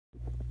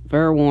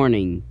Fair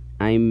warning,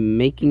 I'm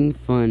making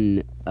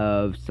fun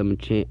of some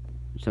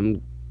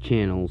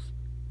channels.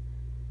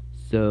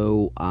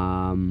 So,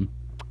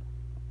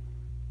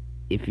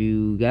 if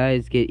you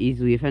guys get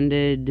easily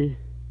offended,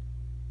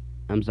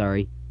 I'm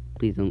sorry.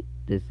 Please don't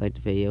dislike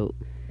the video.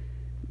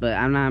 But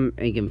I'm not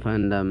making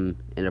fun of them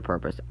in a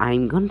purpose.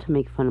 I'm going to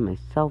make fun of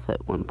myself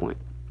at one point.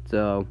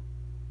 So,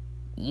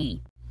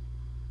 yee.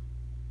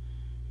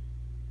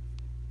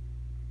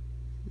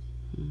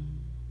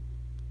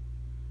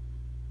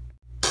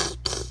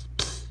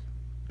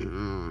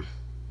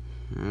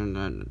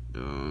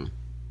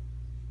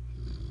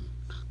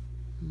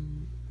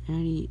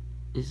 Freddy,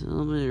 it's a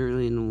little bit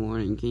early in the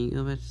morning. Can you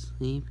go back to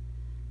sleep?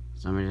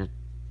 Somebody just...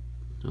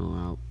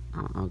 Oh,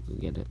 I'll go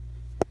get it.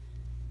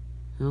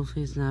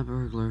 Hopefully it's not a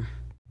burglar.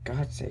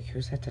 God's sake,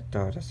 who's at the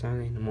door this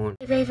early in the morning?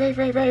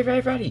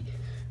 Freddy!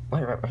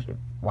 What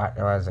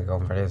was I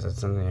going for this? Is it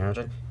something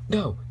urgent?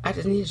 No, I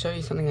just need to show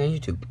you something on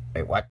YouTube.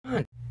 Wait, what? Come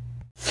on.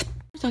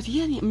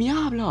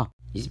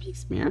 You speak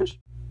Spanish?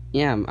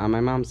 Yeah, on my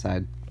mom's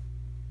side.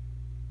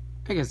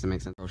 I guess that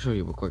makes sense. I'll show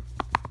you real quick.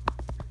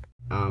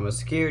 I'm a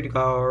security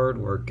guard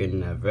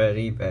working at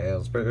Freddy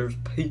Fazbear's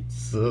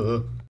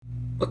Pizza.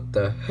 What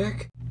the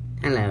heck?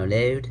 Hello,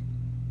 dude.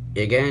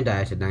 You're gonna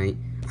die tonight.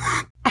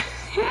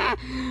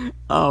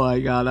 Oh my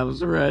god, I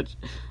was rich.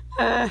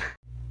 What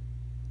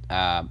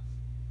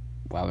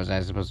was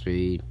I supposed to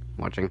be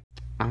watching?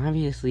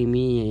 Obviously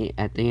me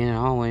at the end of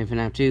the hallway in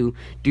Fnaf 2.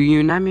 Do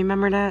you not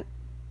remember that?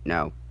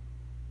 No.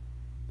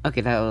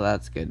 Okay,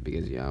 that's good,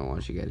 because, you know, I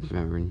want you guys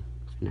remembering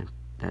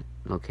that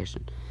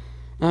location.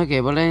 Okay,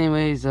 but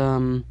anyways,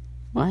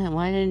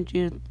 why didn't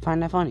you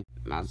find that funny?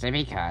 Mostly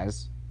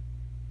because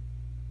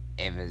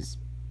it was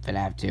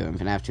Fnaf 2, and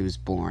Fnaf 2 is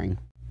boring.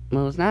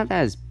 Well, it's not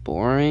as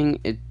boring,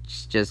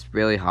 it's just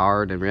really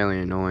hard and really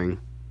annoying.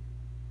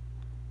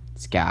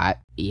 Scott.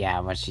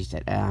 Yeah, what she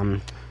said.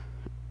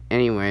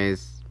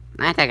 Anyways,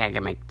 I think I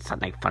can make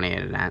something funny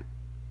out of that.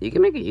 You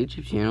can make a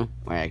YouTube channel,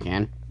 where I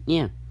can.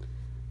 Yeah.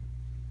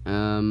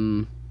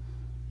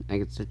 I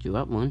could set you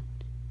up one.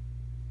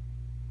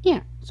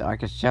 Yeah, so I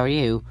can show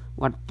you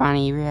what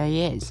funny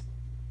really is.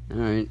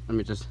 Alright, let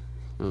me just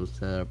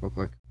set it up real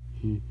quick.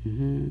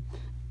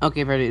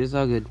 Okay, Freddy, it's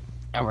all good.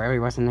 Oh, really,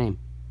 what's the name?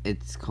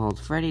 It's called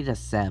Freddy the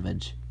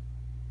Savage.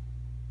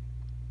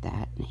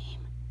 That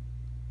name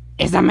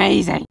is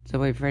amazing! So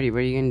wait, Freddy, what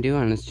are you gonna do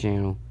on this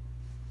channel?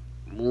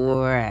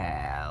 Well,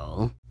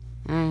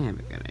 I have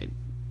a good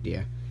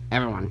idea.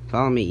 Everyone,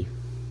 follow me.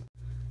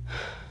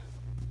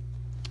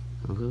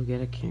 I'll go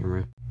get a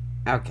camera.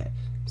 Okay,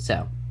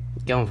 so,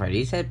 going Freddy,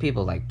 you said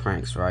people like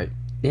pranks, right?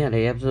 Yeah,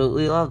 they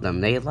absolutely love them.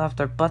 They laugh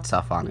their butts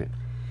off on it.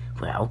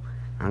 Well,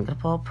 I'm gonna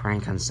pull a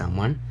prank on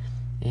someone,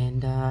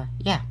 and,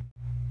 yeah.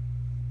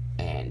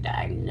 And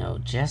I know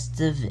just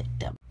the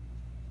victim.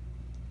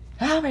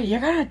 Harry,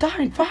 you're gonna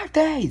die in 5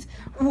 days!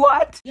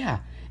 What? Yeah,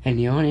 and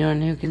the only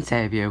one who can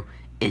save you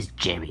is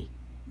Jimmy.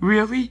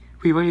 Really?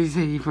 Wait, what does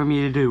he say for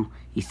me to do?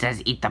 He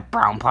says eat the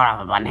brown part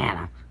of a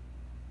banana.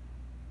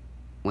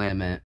 Wait a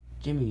minute.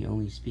 Jimmy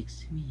only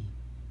speaks to me.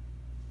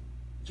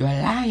 You're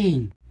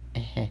lying!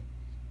 I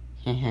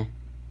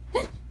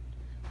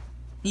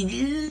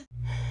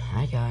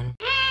got him.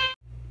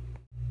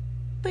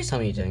 Please tell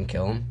me you didn't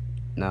kill him.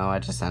 No, I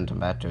just sent him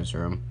back to his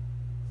room.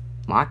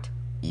 Locked?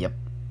 Yep.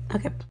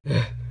 Okay.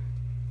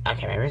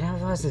 Okay, maybe that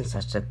wasn't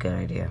such a good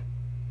idea.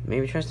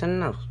 Maybe try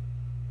something else.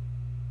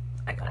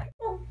 I got it.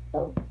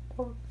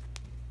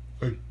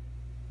 Hey,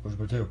 where's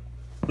my tail?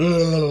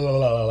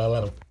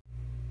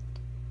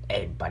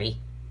 Hey, buddy.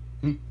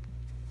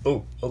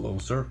 Oh, hello,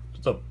 sir.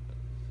 What's up?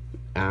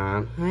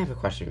 I have a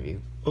question for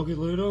you. Okay,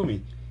 lay it on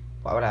me.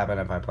 What would happen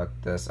if I put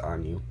this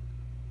on you?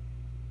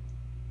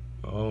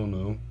 Oh,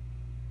 no.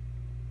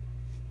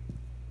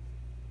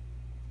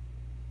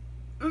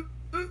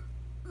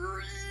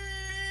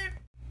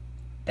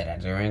 Did I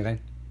do anything?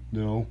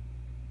 No.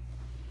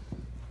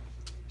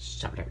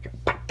 Shove it up your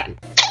butt then.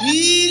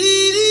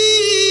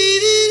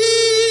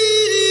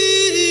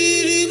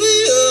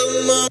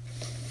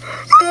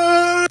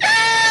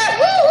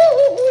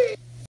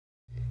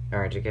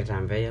 Alright, you get it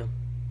on video?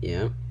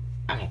 Yeah.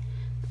 Okay.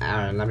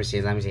 Alright, let me see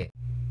it. I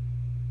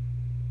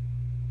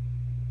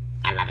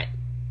love it.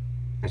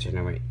 Actually,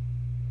 no, wait.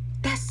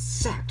 That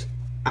sucked.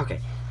 Okay,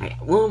 I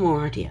got one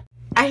more idea.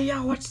 Hey,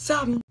 yo, what's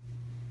up?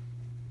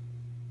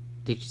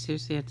 Did you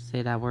seriously have to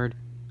say that word?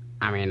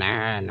 I mean, I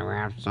heard the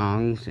rap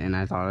songs, and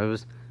I thought it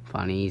was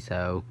funny,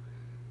 so...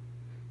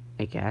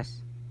 I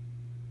guess.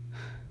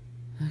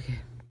 Okay.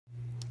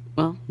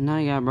 Well, now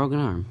you got a broken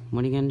arm.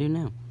 What are you gonna do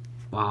now?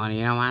 Well,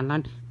 you know what I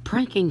learned?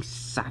 Pranking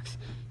sucks.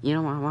 You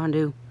know what I wanna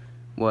do?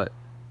 What?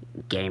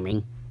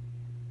 Gaming.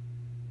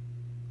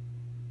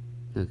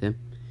 Okay.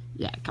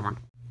 Yeah, come on.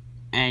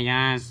 Hey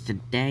guys,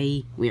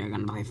 today we are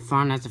gonna play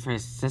Fun at the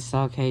First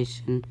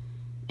location.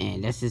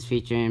 And this is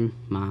featuring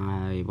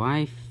my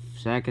wife,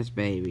 Circus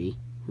Baby,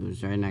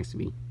 who's right next to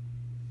me.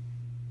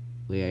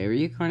 Wait, are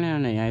you recording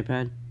on the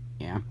iPad?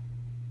 Yeah.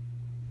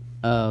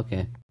 Oh,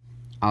 okay.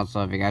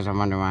 Also, if you guys are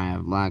wondering why I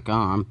have a black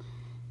arm,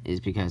 is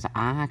because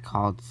I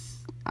called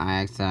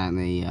I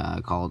accidentally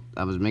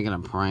I was making a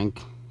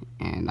prank,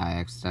 and I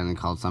accidentally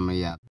called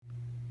somebody up.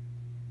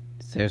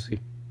 Seriously?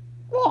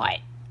 What?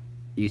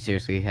 You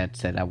seriously had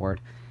said that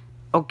word?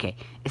 Okay,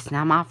 it's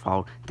not my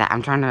fault that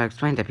I'm trying to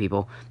explain to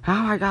people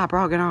how I got a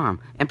broken arm.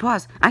 And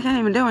plus, I can't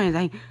even do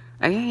anything.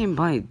 I can't even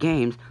play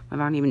games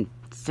without even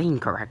seeing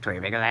correctly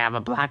because I have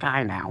a black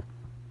eye now.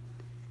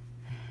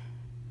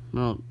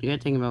 Well, you gotta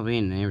think about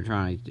being an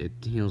animatronic. It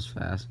heals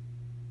fast.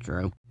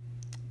 True.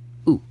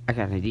 Ooh, I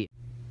got an idea.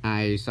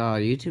 I saw a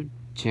YouTube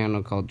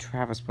channel called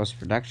Travis Plus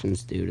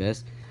Productions do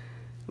this.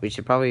 We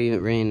should probably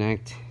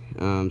reenact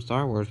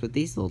Star Wars with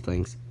these little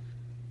things.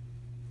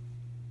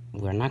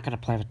 We're not gonna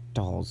play with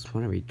dolls.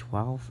 What are we,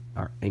 12?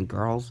 And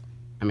girls?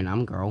 I mean,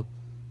 I'm a girl.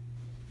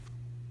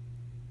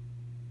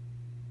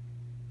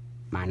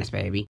 Minus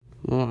baby.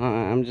 Well,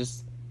 I'm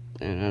just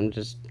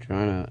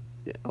trying to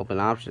open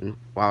option.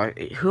 Well,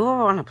 who would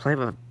want to play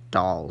with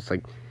dolls?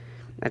 Like,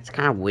 that's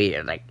kind of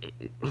weird. Like,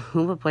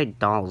 who would play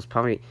dolls?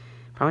 Probably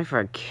for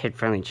a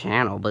kid-friendly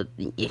channel. But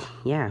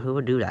yeah, who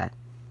would do that?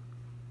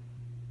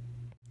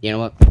 You know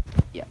what?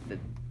 Yeah, that's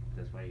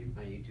why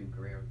my YouTube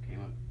career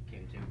came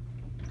to.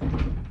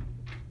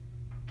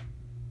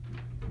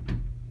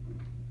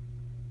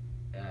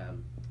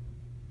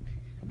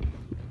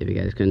 If you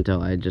guys couldn't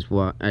tell, I just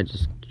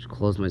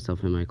closed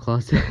myself in my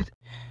closet.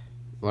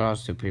 What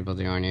else do people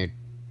do on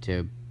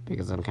YouTube?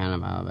 Because I'm kind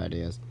of out of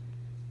ideas.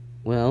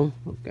 Well,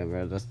 we'll get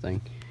rid of this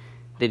thing.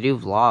 They do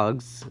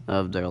vlogs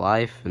of their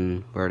life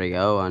and where they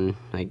go, and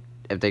like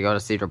if they go to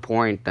Cedar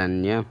Point,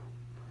 then yeah.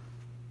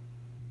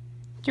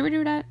 Can we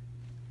do that?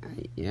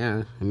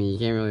 Yeah. I mean, you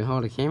can't really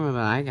hold a camera, but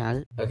I got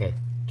it. Okay,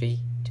 3,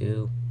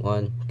 2,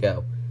 1,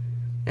 go.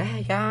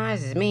 Hey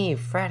guys, it's me,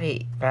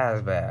 Freddy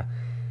Fazbear.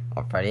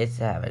 Or Freddy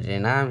Savage,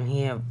 and I'm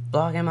here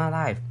vlogging my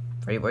life.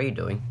 Freddy, what are you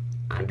doing?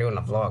 I'm doing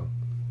a vlog.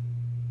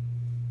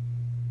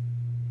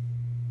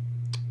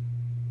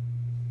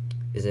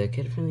 Is it a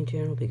kid-friendly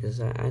channel?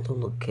 Because I don't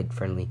look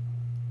kid-friendly.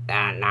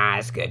 Nah,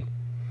 it's good.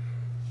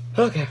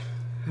 Okay,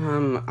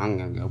 I'm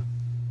gonna go.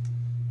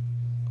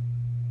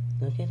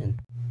 Okay then.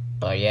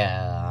 But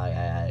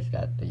yeah,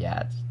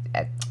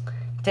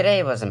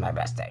 today wasn't my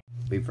best day.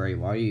 Wait, Freddy,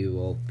 why are you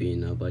all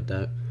being up like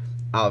that?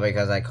 Oh,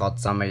 because I called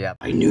somebody up.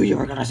 I knew you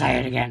were gonna say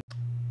it again.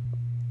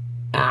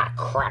 Ah,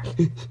 crap.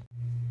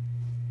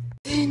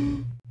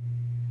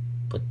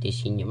 Put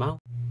this in your mouth.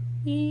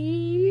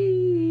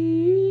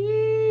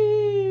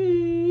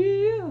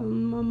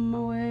 I'm on my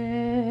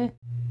way.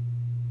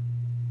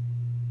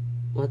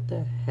 What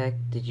the heck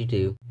did you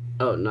do?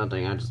 Oh,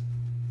 nothing. I just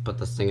put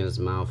this thing in his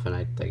mouth and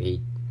I think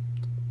he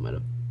might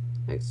have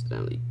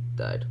accidentally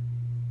died.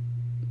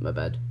 My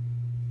bad.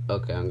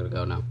 Okay, I'm gonna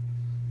go now.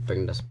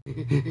 Bring this.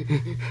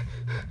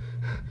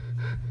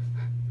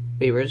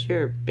 Wait, where's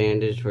your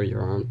bandage for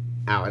your arm?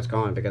 Ow, it's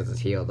gone because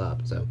it's healed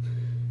up, so.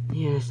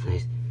 Yeah, that's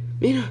nice.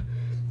 You know,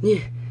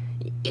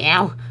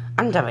 yeah,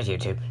 I'm done with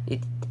YouTube.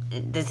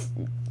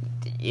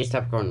 You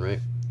stopped going, right?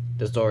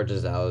 The storage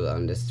is out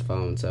on this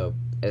phone, so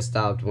it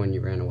stopped when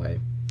you ran away.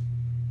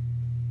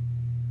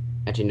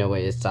 Actually, no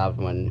way, it stopped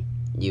when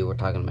you were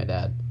talking to my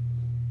dad.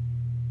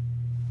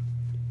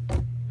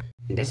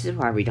 This is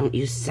why we don't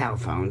use cell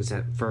phones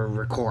for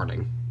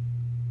recording.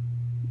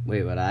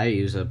 Wait, but I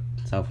use a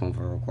cell phone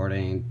for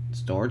recording.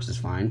 Storage is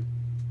fine.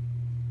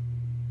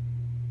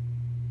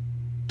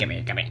 Give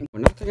me. We're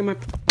not taking my...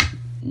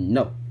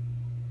 No.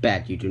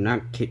 Bad, you do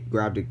not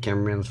grab the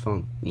camera on this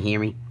phone. You hear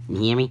me?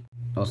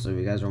 Also, if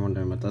you guys are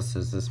wondering what this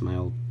is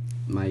my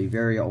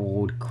very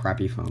old,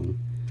 crappy phone.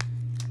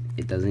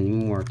 It doesn't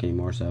even work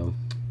anymore, so...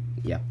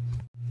 Yeah.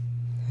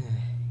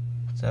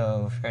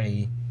 So,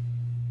 Freddy,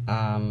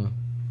 I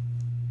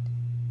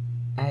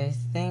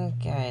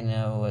think I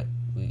know what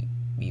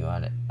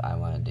I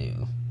want to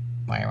do.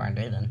 What do you want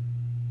to do then?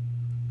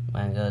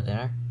 Want to go to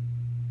dinner?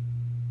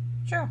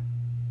 Sure.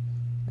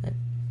 Alright.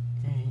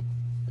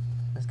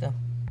 Let's go.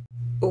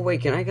 Oh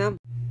wait, can I come?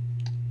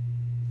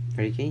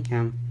 Freddy, can you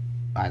come?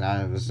 I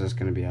thought it was just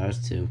gonna be us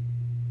two.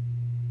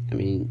 I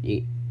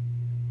mean,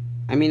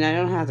 I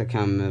don't have to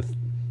come if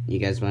you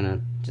guys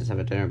wanna just have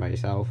a dinner by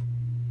yourself.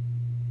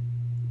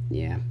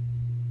 Yeah.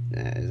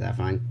 Is that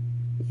fine?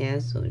 Yeah,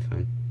 it's totally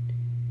fine.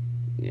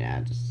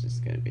 Yeah,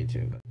 just gonna be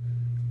two. But...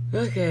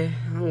 Okay,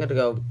 I'm gonna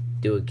go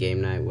do a game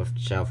night with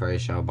Shell Freddy,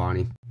 Shell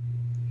Bonnie.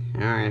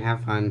 Alright,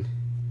 have fun.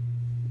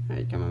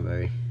 Alright, come on,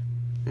 baby.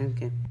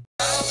 Okay.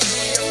 I'll be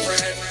your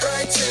friend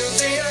right till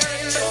the